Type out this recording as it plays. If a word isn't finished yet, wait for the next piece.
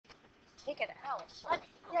take it out. What?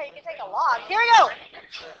 Yeah, you can take a log. Here we go.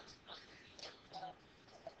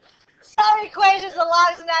 Solve equations of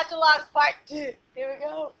logs and natural logs, part 2. Here we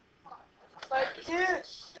go. Part 2.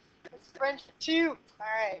 It's French for 2.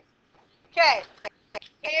 Alright. Okay.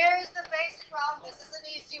 Here's the basic problem. This is an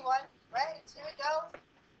easy one, right? Here we go.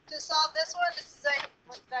 To solve this one, this is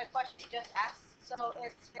the question you just asked. So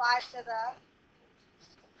it's 5 to the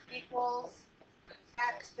equals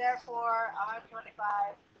x, therefore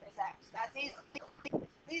 125 is x. That's easy.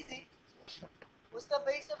 Easy. What's the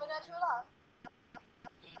base of a natural log?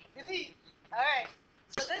 Easy. Alright.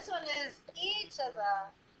 So this one is e to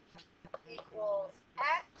the equals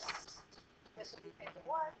x. This would be paper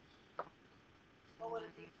 1. What would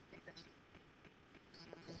it be?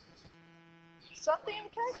 Something in the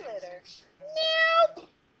calculator. Nope.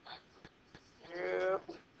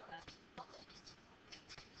 Nope.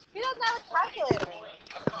 He doesn't have a calculator.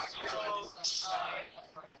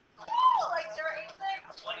 No, like 0, 8,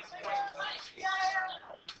 6. Yeah.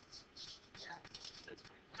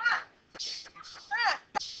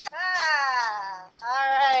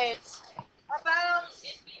 Alright. About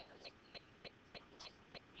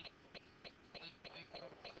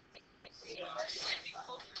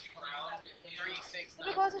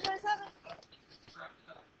close to 27.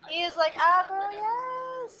 E is like, bro,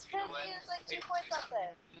 yes. E is like 2 point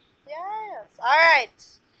something. Yes.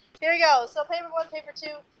 Alright. Here we go. So paper 1, paper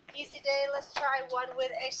 2. Easy day. Let's try one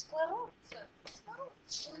with a squiggle. Yes.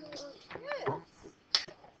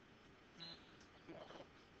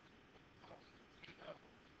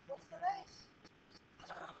 What's the base?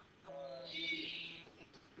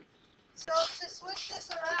 So to switch this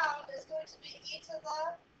around is going to be e to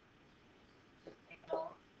the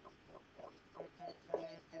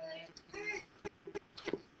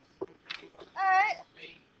Alright.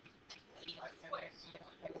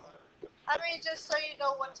 I mean, just so you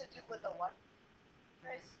know what to do with the 1.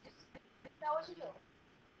 Now what you do?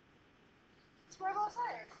 Square both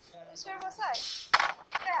sides. Square both sides.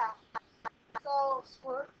 Yeah. So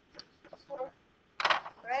square.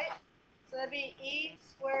 Right? So that'd be e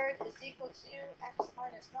squared is equal to x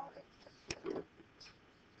minus 9.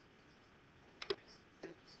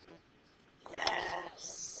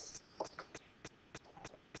 Yes.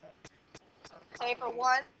 Paper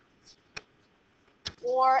 1.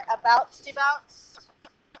 Or about bounce.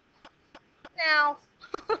 Now.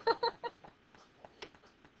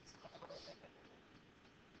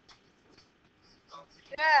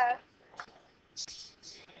 Yeah.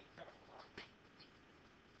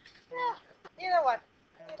 Yeah. Either one.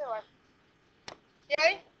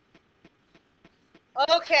 Yay?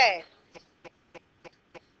 Okay.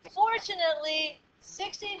 Fortunately,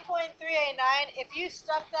 16.389, if you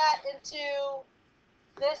stuck that into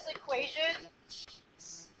this equation,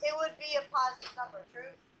 it would be a positive number,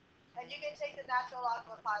 true? And you can take the natural log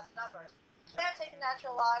of a positive number. You can't take the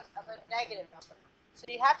natural log of a negative number. So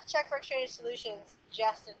you have to check for extraneous solutions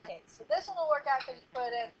just in case. So this one will work out because you put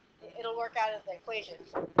it in, it'll work out in the equation.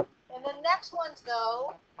 And the next ones,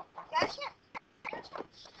 though, gotcha.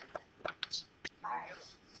 Alright.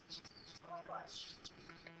 Oh my gosh.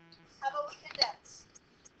 How about we condense?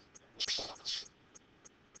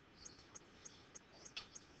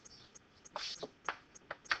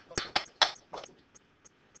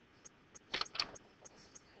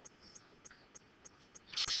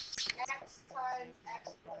 X times x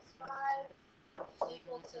plus 5 is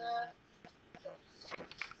equal to,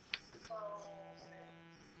 so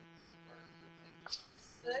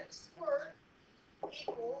 6 squared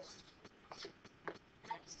equals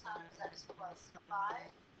x times x plus 5.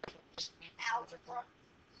 Algebra.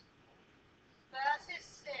 That is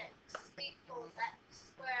 6 equals x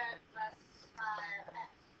squared plus 5x.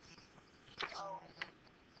 Oh.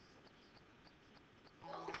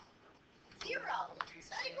 0.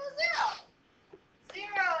 That equals 0. 0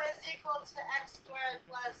 is equal to x squared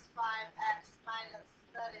plus 5x minus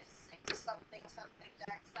 36 something x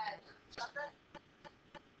side something.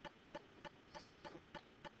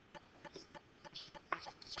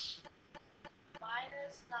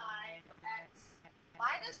 Minus 9x.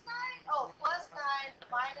 Minus 9? Oh, plus 9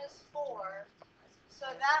 minus 4. So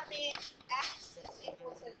that means x is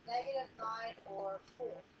equal to negative 9 or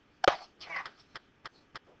 4. Check.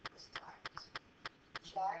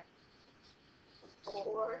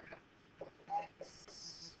 4 x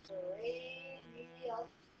radial.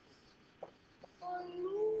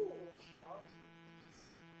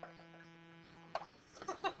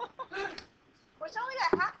 Which only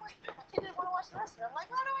got halfway. I didn't want to watch the rest of it. I'm like,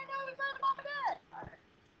 how do I know we found him off bed?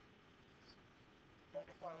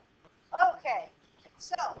 Okay,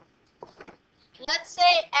 so let's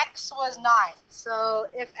say x was 9. So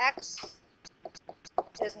if x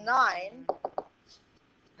is 9,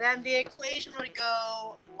 then the equation would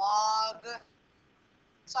go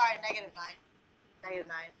negative 9. Negative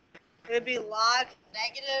 9. It would be log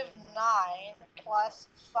negative 9 plus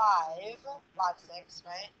 5, log 6,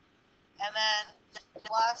 right? And then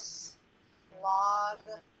plus log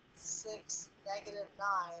 6 negative 9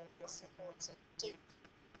 is equal to 2.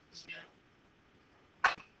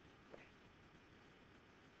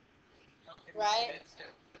 Right?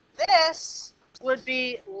 This would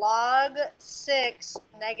be log 6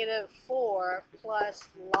 negative 4 plus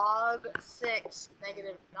log 6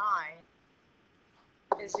 negative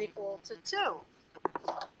 9 is equal to 2.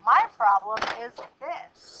 My problem is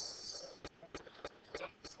this.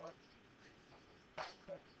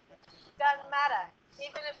 Doesn't matter.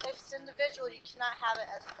 Even if it's individual, you cannot have it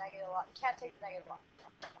as a negative log. You can't take the negative log.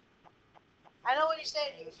 I know what you're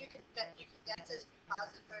saying. If you can condense it as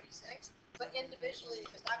positive 36, but individually,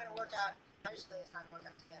 it's not going to work out. Individually, it's not going to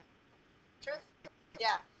work out together. Truth?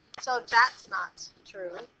 Yeah. So that's not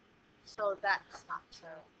true. So that's not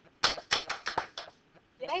true.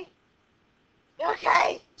 Yay?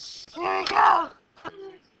 Okay. Here we go.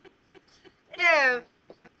 If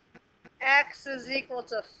x is equal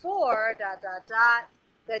to 4,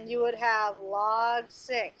 then you would have log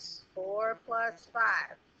 6, 4 plus 5,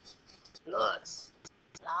 plus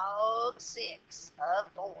log 6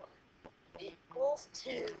 of 4 equals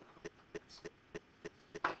 2.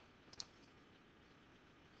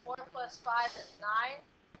 4 plus 5 is 9.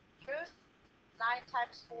 Truth? 9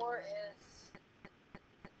 times 4 is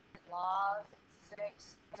log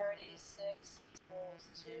 6, 36 equals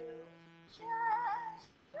 2.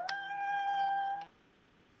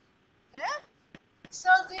 Yeah. So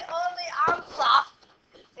the only answer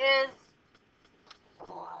is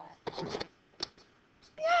 4.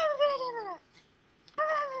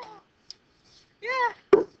 Yeah.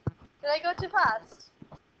 Did I go too fast?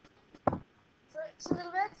 Just a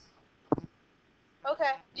little bit?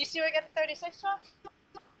 Okay. Do you see where I get the 36 from?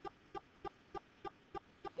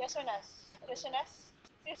 Yes or no? Yes or no?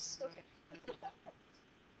 Yes. Okay.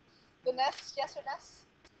 The nest, yes or no?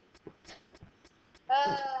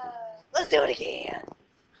 Let's do it again.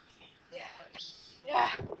 Yeah. Yeah.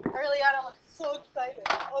 Early on, I'm so excited.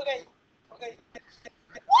 Okay. Okay.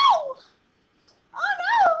 Woo! Oh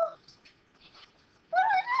no! What do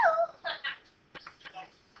I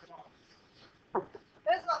do?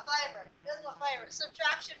 This is my favorite. This is my favorite.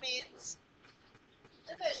 Subtraction means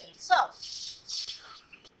division. So,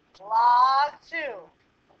 log 2.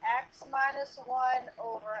 X minus 1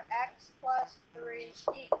 over x plus 3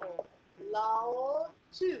 equals log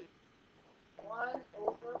 2. 1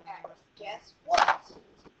 over x. Guess what?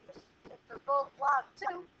 If they're both log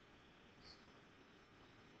 2,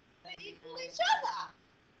 they equal each other.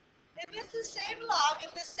 If it's the same log in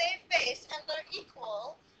the same base and they're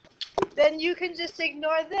equal, then you can just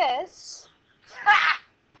ignore this.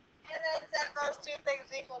 And then set those two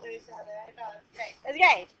things equal to each other. I know, it's great. It's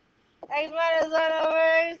great. X minus 1 over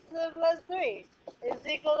x plus 3 is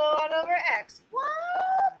equal to 1 over x.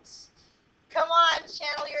 What? Come on,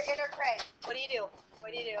 channel your inner Craig. What do you do?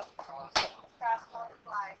 What do you do? Cross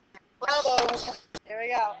multiply. Boom. Here we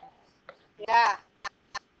go. Yeah.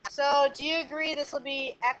 So, do you agree this will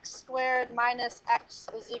be x squared minus x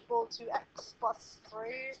is equal to x plus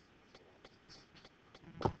 3?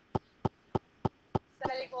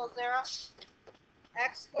 That equals 0.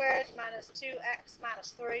 X squared minus 2x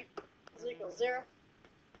minus 3 is equal to 0.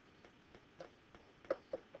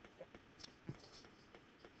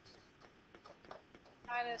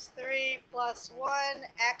 Minus 3 plus 1.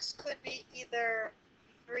 X could be either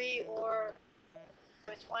 3 or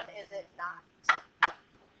which one is it not?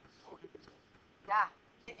 Yeah,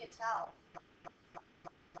 you can tell.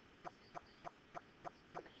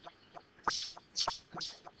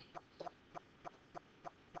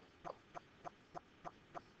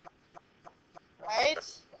 Right?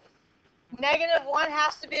 Negative 1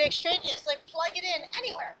 has to be extraneous. Like, plug it in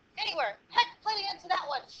anywhere. Anywhere. Heck, plug it into that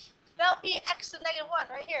one. That'll be x of negative 1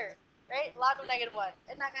 right here. Right? Log of negative 1.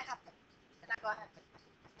 It's not going to happen. It's not going to happen.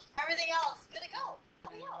 Everything else is going to go.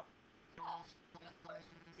 Everything else.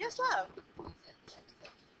 Yes, love.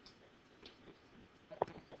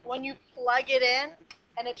 When you plug it in,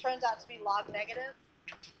 and it turns out to be log negative.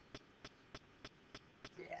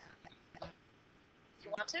 Yeah. You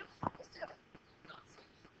want to? Let's do it.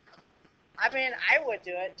 I mean, I would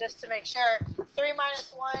do it just to make sure. 3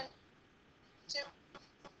 minus 1, 2.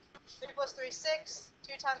 3 plus 3, 6.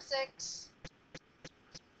 2 times 6.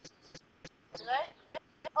 Did I?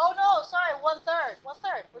 Oh no, sorry, 1/3.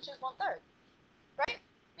 1/3, which is 1/3. Right?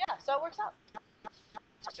 Yeah, so it works out.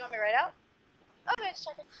 Do you want me to write out? Okay, just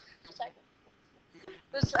checking. Just checking.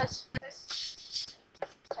 This check.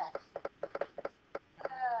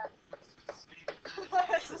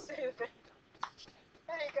 That's the same thing.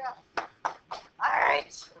 There you go.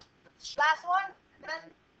 Alright. Last one, and then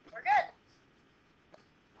we're good.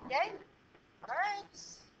 Okay? Alright.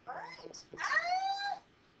 Alright.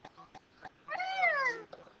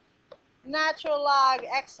 Natural log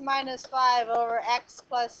x minus 5 over x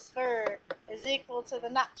plus 4 is equal to the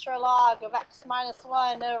natural log of x minus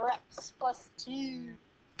 1 over x plus 2.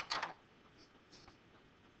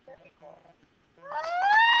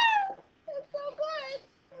 It's so good.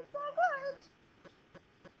 It's so good.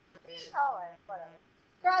 Alright, whatever.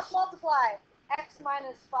 Cross multiply. X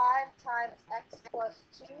minus 5 times x plus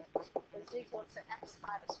 2 is equal to x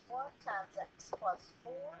minus 1 times x plus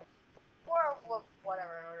 4. Or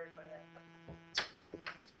whatever order you put it in.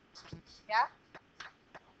 Yeah?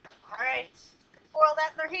 Alright. Foil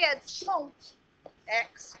that in their heads.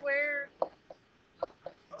 X squared.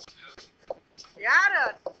 Got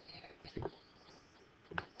it.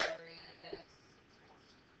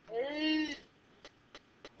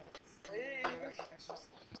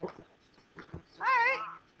 Alright.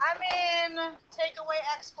 I mean, take away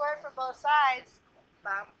x squared from both sides.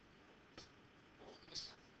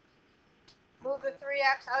 Move the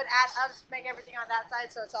 3x. I'll just make everything on that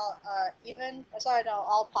side so it's all even. Sorry, no,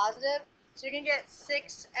 all positive. So you can get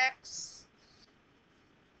 6x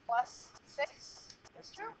plus 6.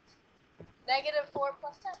 That's true. Negative 4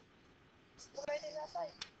 plus 10. What do I do that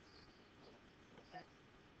side?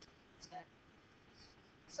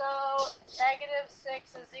 So negative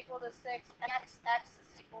 6 is equal to 6. X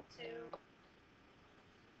is equal to.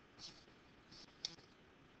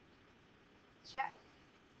 Check.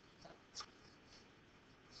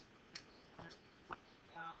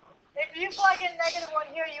 If you plug in negative 1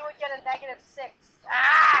 here, you would get a negative 6.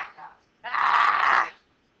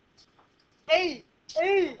 Hey!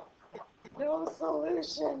 No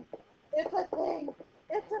solution. It's a thing.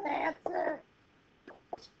 It's an answer.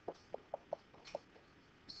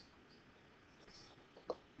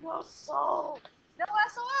 No soul. No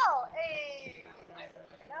SOL. Hey.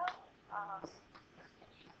 No.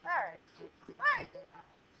 Alright.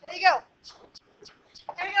 There you go.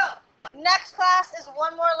 Here we go. Next class is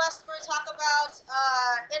one more lesson. We're going to talk about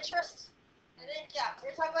interest. I think, yeah, we're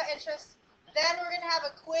going to talk about interest. Then we're going to have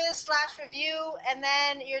a quiz/review, and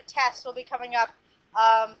then your test will be coming up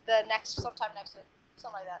sometime next week.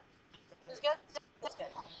 Something like that. Is good? That's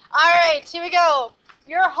good. All right, here we go.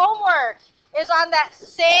 Your homework is on that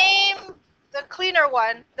the cleaner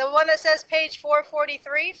one, the one that says page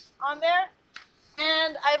 443 on there.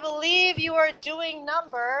 And I believe you are doing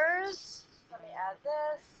numbers. Let me add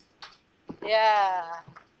this. Yeah.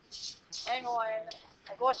 Hang on.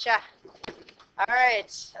 I gotcha. All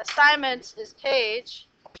right. Assignment is page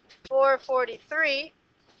 443.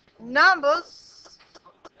 Numbers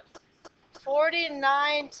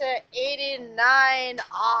 49 to 89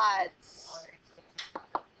 odds.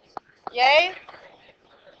 Yay?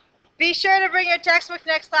 Be sure to bring your textbook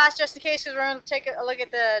next class just in case, because we're going to take a look at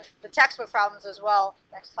the textbook problems as well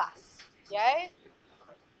next class. Yay?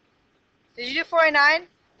 Did you do 49?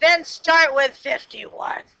 Then start with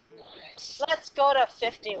 51. Let's go to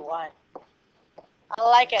 51. I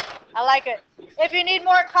like it. If you need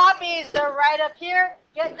more copies, they're right up here.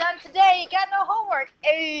 Get done today. You got no homework.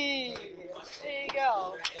 Hey, there you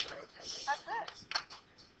go. That's it.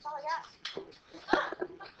 That's all I got.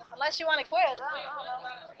 Unless you want to quit. I don't know.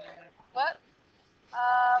 What?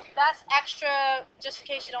 That's extra just in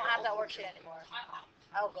case you don't have that worksheet anymore.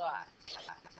 Oh, God.